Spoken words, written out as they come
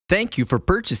Thank you for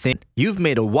purchasing. You've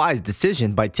made a wise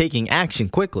decision by taking action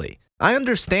quickly. I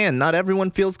understand not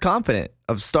everyone feels confident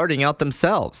of starting out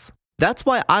themselves. That's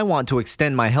why I want to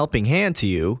extend my helping hand to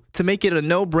you to make it a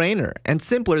no-brainer and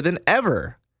simpler than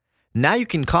ever. Now you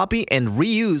can copy and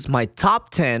reuse my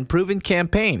top 10 proven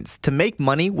campaigns to make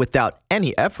money without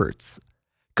any efforts.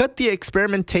 Cut the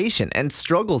experimentation and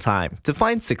struggle time to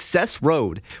find success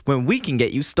road when we can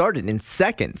get you started in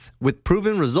seconds with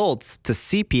proven results to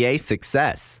CPA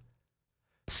success.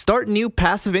 Start new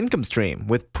passive income stream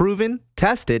with proven,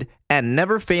 tested, and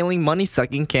never failing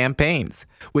money-sucking campaigns,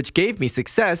 which gave me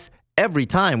success every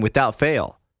time without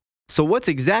fail. So what's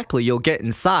exactly you'll get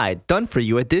inside Done For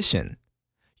You Edition?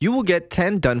 You will get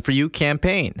 10 Done For You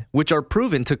campaign, which are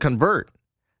proven to convert.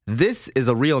 This is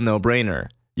a real no-brainer.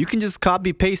 You can just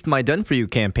copy-paste my Done For You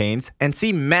campaigns and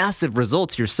see massive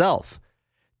results yourself.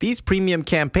 These premium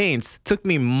campaigns took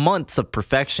me months of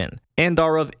perfection and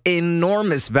are of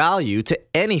enormous value to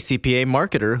any CPA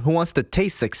marketer who wants to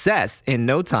taste success in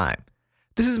no time.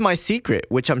 This is my secret,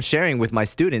 which I'm sharing with my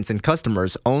students and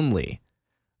customers only.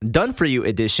 Done For You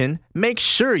Edition makes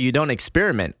sure you don't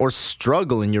experiment or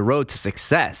struggle in your road to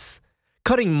success,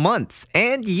 cutting months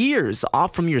and years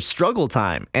off from your struggle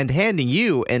time and handing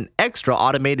you an extra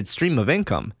automated stream of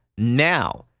income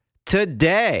now,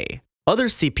 today. Other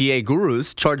CPA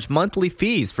gurus charge monthly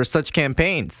fees for such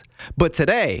campaigns, but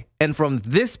today, and from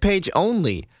this page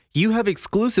only, you have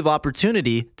exclusive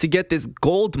opportunity to get this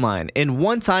gold mine in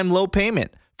one-time low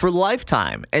payment for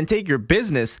lifetime and take your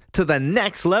business to the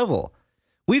next level.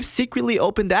 We've secretly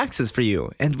opened access for you,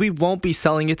 and we won't be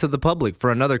selling it to the public for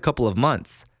another couple of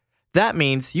months. That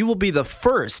means you will be the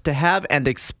first to have and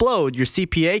explode your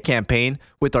CPA campaign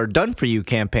with our Done For You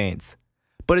campaigns.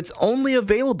 But it's only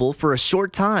available for a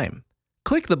short time.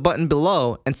 Click the button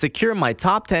below and secure my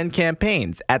top 10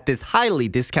 campaigns at this highly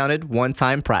discounted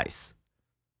one-time price.